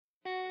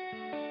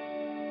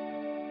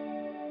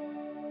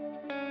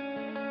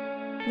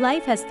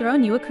Life has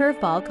thrown you a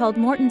curveball called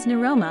Morton's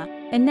Neuroma,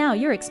 and now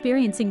you're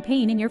experiencing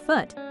pain in your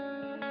foot.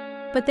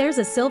 But there's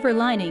a silver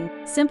lining: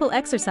 simple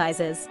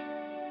exercises.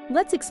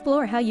 Let's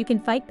explore how you can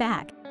fight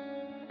back.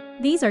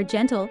 These are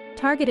gentle,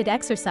 targeted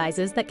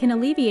exercises that can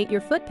alleviate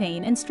your foot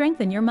pain and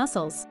strengthen your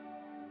muscles.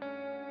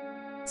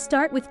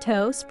 Start with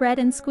toe spread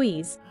and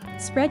squeeze.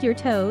 Spread your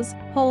toes,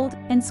 hold,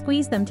 and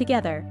squeeze them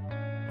together.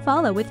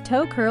 Follow with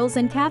toe curls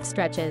and calf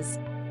stretches.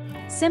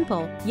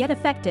 Simple, yet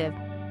effective.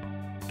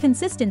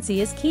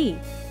 Consistency is key.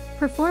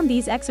 Perform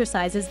these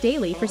exercises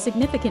daily for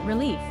significant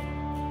relief.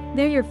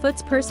 They're your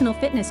foot's personal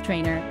fitness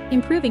trainer,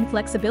 improving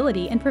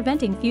flexibility and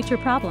preventing future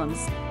problems.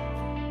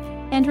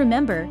 And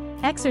remember,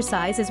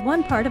 exercise is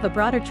one part of a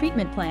broader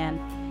treatment plan.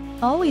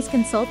 Always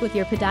consult with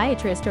your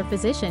podiatrist or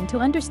physician to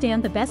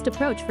understand the best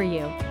approach for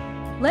you.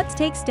 Let's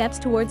take steps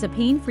towards a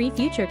pain-free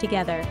future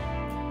together.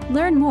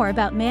 Learn more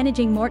about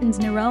managing Morton's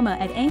Neuroma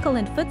at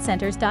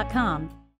ankleandfootcenters.com.